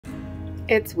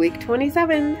It's week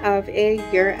 27 of A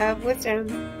Year of Wisdom.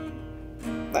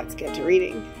 Let's get to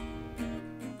reading.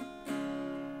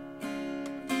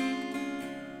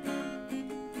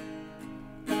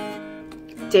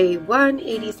 Day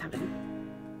 187.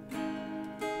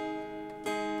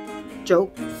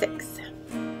 Job 6.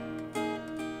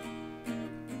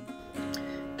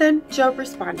 Then Job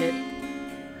responded,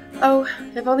 "Oh,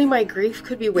 if only my grief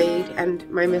could be weighed and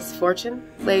my misfortune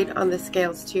laid on the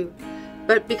scales too.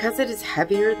 But because it is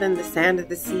heavier than the sand of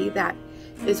the sea, that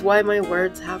is why my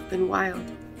words have been wild.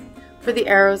 For the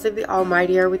arrows of the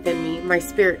Almighty are within me, my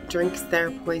spirit drinks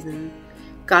their poison.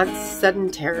 God's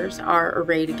sudden terrors are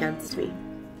arrayed against me.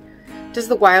 Does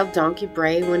the wild donkey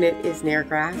bray when it is near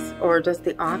grass, or does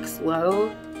the ox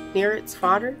low near its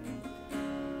fodder?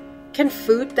 Can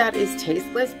food that is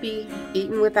tasteless be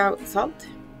eaten without salt?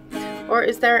 Or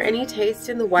is there any taste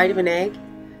in the white of an egg?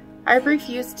 I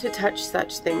refuse to touch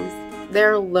such things. They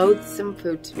are loathsome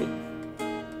food to me.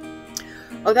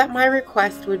 Oh, that my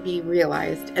request would be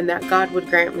realized, and that God would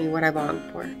grant me what I long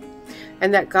for,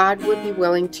 and that God would be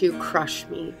willing to crush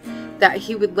me, that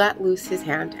he would let loose his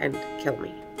hand and kill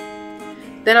me.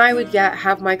 Then I would yet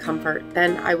have my comfort,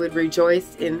 then I would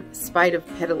rejoice in spite of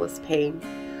pitiless pain,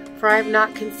 for I have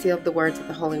not concealed the words of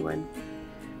the Holy One.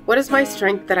 What is my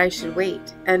strength that I should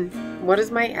wait, and what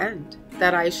is my end,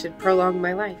 that I should prolong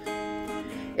my life?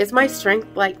 Is my strength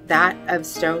like that of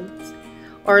stones,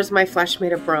 or is my flesh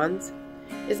made of bronze?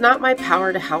 Is not my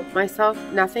power to help myself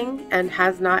nothing, and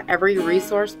has not every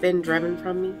resource been driven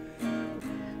from me?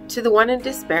 To the one in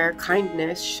despair,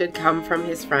 kindness should come from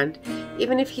his friend,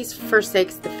 even if he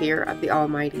forsakes the fear of the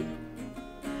Almighty.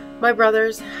 My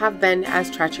brothers have been as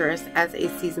treacherous as a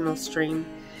seasonal stream,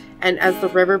 and as the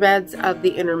riverbeds of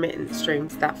the intermittent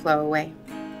streams that flow away.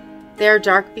 They are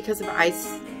dark because of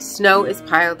ice. Snow is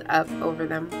piled up over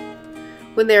them.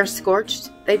 When they are scorched,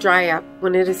 they dry up.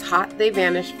 When it is hot, they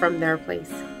vanish from their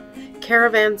place.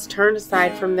 Caravans turn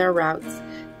aside from their routes.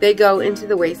 They go into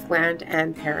the wasteland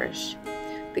and perish.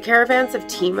 The caravans of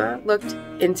Tema looked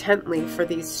intently for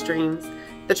these streams.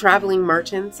 The traveling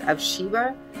merchants of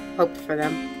Sheba hoped for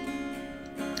them.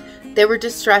 They were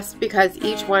distressed because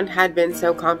each one had been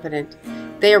so confident.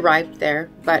 They arrived there,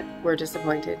 but were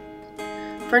disappointed.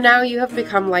 For now you have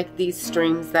become like these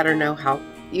streams that are no help.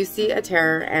 You see a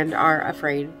terror and are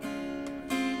afraid.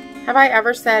 Have I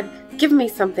ever said, 'Give me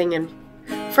something, and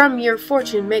from your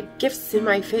fortune make gifts in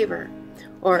my favor'?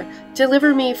 Or,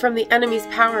 'Deliver me from the enemy's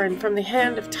power and from the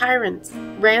hand of tyrants,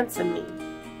 ransom me'?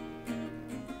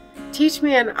 Teach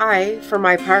me, and I, for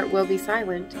my part, will be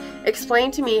silent. Explain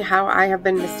to me how I have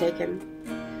been mistaken.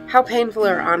 How painful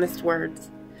are honest words.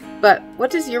 But what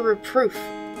does your reproof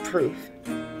prove?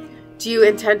 Do you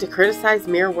intend to criticize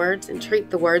mere words and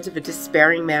treat the words of a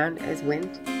despairing man as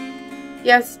wind?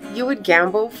 Yes, you would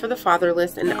gamble for the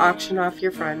fatherless and auction off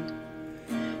your friend.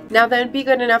 Now then, be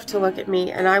good enough to look at me,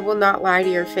 and I will not lie to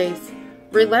your face.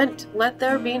 Relent, let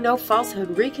there be no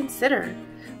falsehood, reconsider,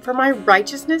 for my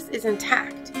righteousness is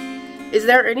intact. Is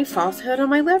there any falsehood on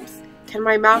my lips? Can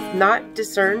my mouth not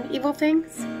discern evil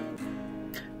things?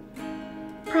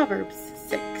 Proverbs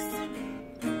 6.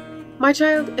 My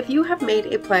child, if you have made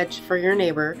a pledge for your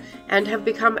neighbor and have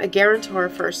become a guarantor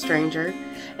for a stranger,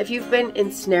 if you've been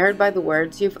ensnared by the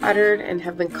words you've uttered and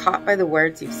have been caught by the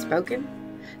words you've spoken,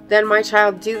 then, my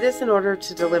child, do this in order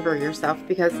to deliver yourself,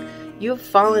 because you have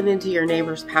fallen into your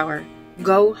neighbor's power.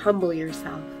 Go humble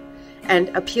yourself and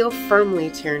appeal firmly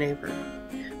to your neighbor.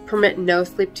 Permit no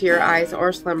sleep to your eyes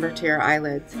or slumber to your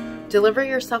eyelids. Deliver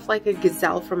yourself like a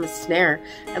gazelle from a snare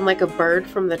and like a bird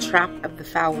from the trap of the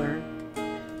fowler.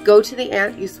 Go to the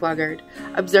ant, you sluggard.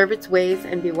 Observe its ways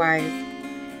and be wise.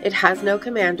 It has no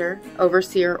commander,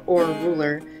 overseer, or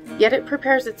ruler, yet it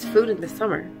prepares its food in the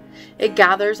summer. It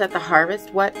gathers at the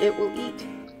harvest what it will eat.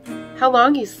 How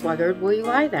long, you sluggard, will you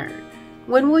lie there?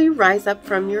 When will you rise up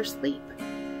from your sleep?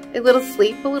 A little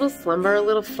sleep, a little slumber, a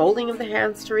little folding of the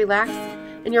hands to relax,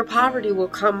 and your poverty will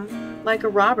come like a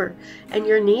robber, and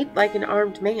your need like an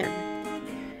armed man.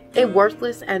 A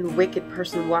worthless and wicked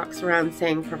person walks around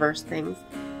saying perverse things.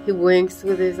 He winks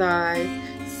with his eyes,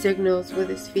 signals with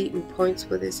his feet, and points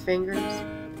with his fingers.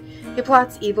 He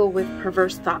plots evil with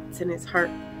perverse thoughts in his heart.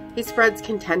 He spreads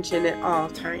contention at all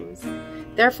times.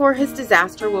 Therefore his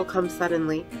disaster will come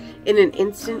suddenly. In an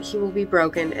instant he will be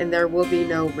broken, and there will be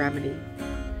no remedy.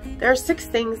 There are 6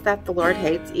 things that the Lord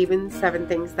hates, even 7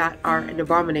 things that are an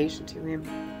abomination to him: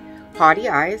 haughty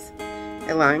eyes,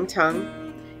 a lying tongue,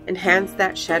 and hands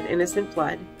that shed innocent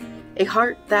blood, a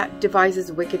heart that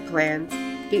devises wicked plans,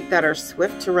 feet that are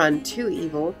swift to run to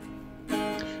evil,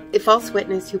 a false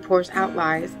witness who pours out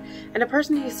lies, and a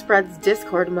person who spreads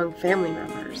discord among family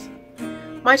members.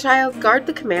 My child, guard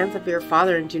the commands of your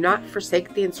father and do not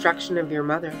forsake the instruction of your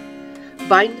mother.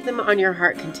 Bind them on your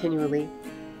heart continually.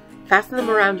 Fasten them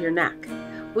around your neck.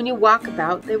 When you walk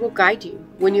about, they will guide you.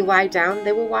 When you lie down,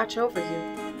 they will watch over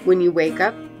you. When you wake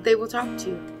up, they will talk to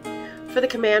you. For the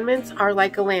commandments are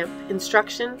like a lamp,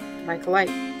 instruction like a light.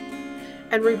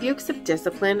 And rebukes of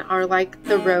discipline are like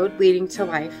the road leading to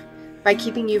life, by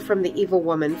keeping you from the evil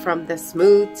woman, from the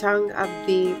smooth tongue of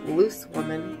the loose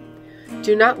woman.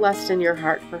 Do not lust in your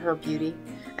heart for her beauty,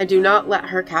 and do not let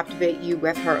her captivate you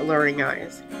with her alluring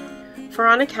eyes. For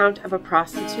on account of a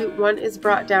prostitute one is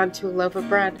brought down to a loaf of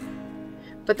bread.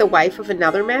 But the wife of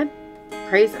another man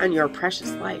preys on your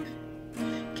precious life.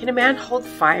 Can a man hold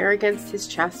fire against his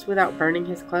chest without burning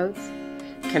his clothes?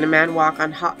 Can a man walk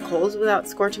on hot coals without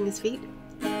scorching his feet?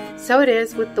 So it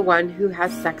is with the one who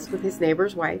has sex with his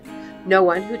neighbor's wife. No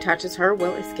one who touches her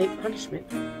will escape punishment.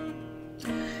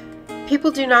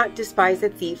 People do not despise a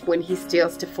thief when he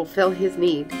steals to fulfill his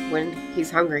need when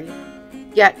he's hungry.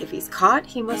 Yet if he's caught,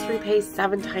 he must repay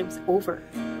 7 times over.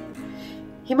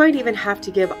 He might even have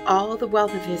to give all the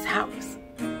wealth of his house.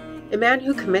 A man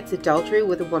who commits adultery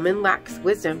with a woman lacks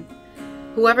wisdom.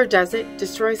 Whoever does it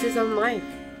destroys his own life.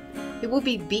 He will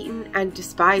be beaten and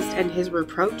despised, and his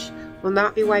reproach will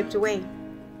not be wiped away.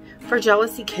 For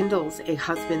jealousy kindles a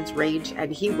husband's rage,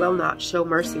 and he will not show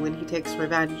mercy when he takes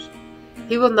revenge.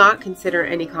 He will not consider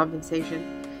any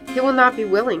compensation. He will not be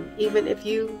willing, even if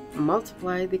you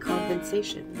multiply the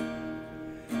compensation.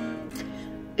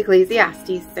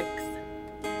 Ecclesiastes 6.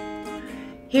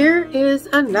 Here is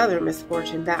another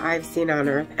misfortune that I've seen on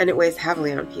earth, and it weighs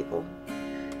heavily on people.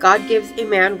 God gives a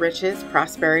man riches,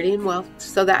 prosperity, and wealth,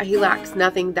 so that he lacks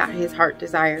nothing that his heart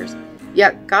desires.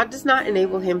 Yet God does not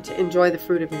enable him to enjoy the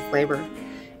fruit of his labor.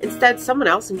 Instead, someone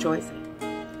else enjoys it.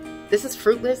 This is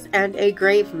fruitless and a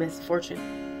grave misfortune.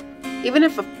 Even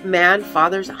if a man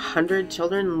fathers 100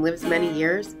 children and lives many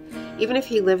years, even if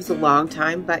he lives a long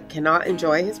time but cannot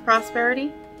enjoy his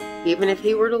prosperity, even if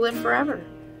he were to live forever,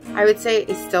 I would say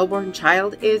a stillborn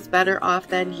child is better off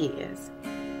than he is.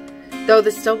 Though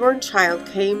the stillborn child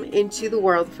came into the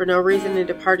world for no reason and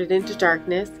departed into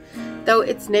darkness, though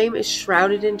its name is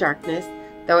shrouded in darkness,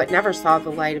 though it never saw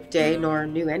the light of day nor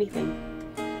knew anything,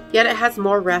 yet it has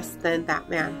more rest than that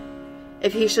man.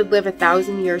 If he should live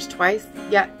 1,000 years twice,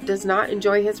 yet does not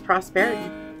enjoy his prosperity,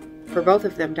 for both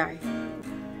of them die.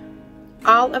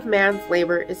 All of man's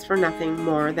labor is for nothing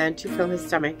more than to fill his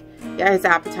stomach, yet his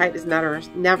appetite is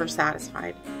never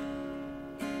satisfied.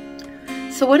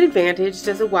 So what advantage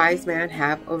does a wise man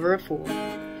have over a fool?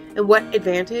 And what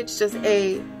advantage does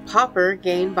a pauper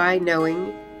gain by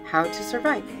knowing how to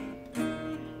survive?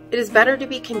 It is better to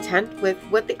be content with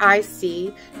what the eyes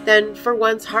see than for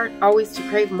one's heart always to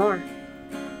crave more.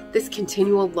 This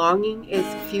continual longing is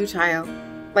futile,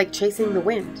 like chasing the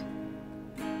wind.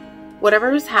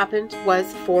 Whatever has happened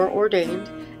was foreordained,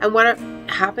 and what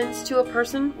happens to a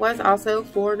person was also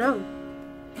foreknown.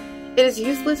 It is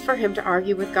useless for him to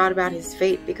argue with God about his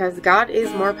fate, because God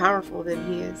is more powerful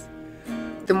than he is.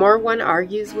 The more one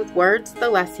argues with words, the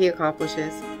less he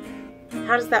accomplishes.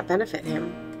 How does that benefit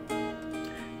him?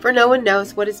 For no one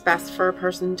knows what is best for a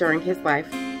person during his life,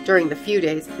 during the few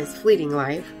days of his fleeting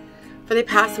life, for they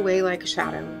pass away like a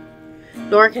shadow.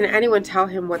 Nor can anyone tell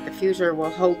him what the future will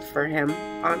hold for him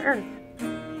on earth.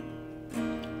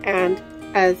 And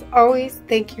as always,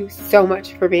 thank you so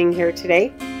much for being here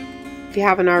today. If you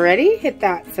haven't already, hit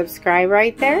that subscribe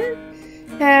right there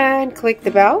and click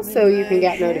the bell so you can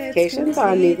get notifications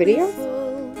on new videos.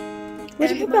 Would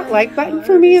you hit that like button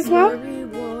for me as well?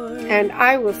 And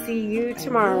I will see you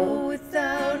tomorrow.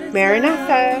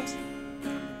 Maranatha.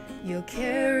 You'll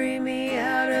carry me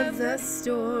out of the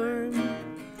storm.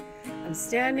 I'm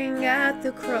standing at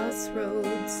the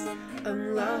crossroads.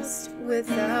 I'm lost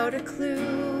without a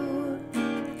clue.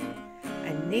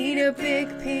 I need a big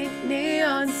pink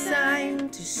neon sign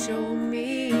to show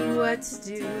me what to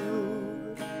do.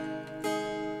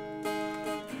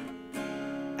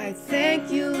 I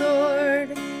thank you,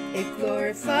 Lord. It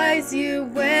glorifies you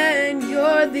when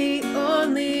you're the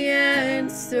only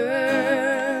answer.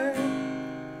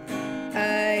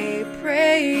 I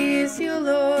praise you,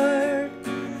 Lord,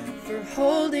 for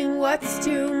holding what's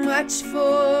too much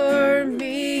for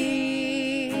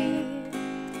me.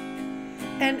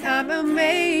 And I'm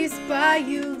amazed by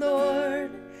you,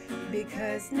 Lord,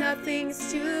 because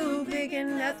nothing's too big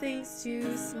and nothing's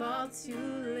too small to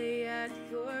lay at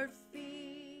your feet.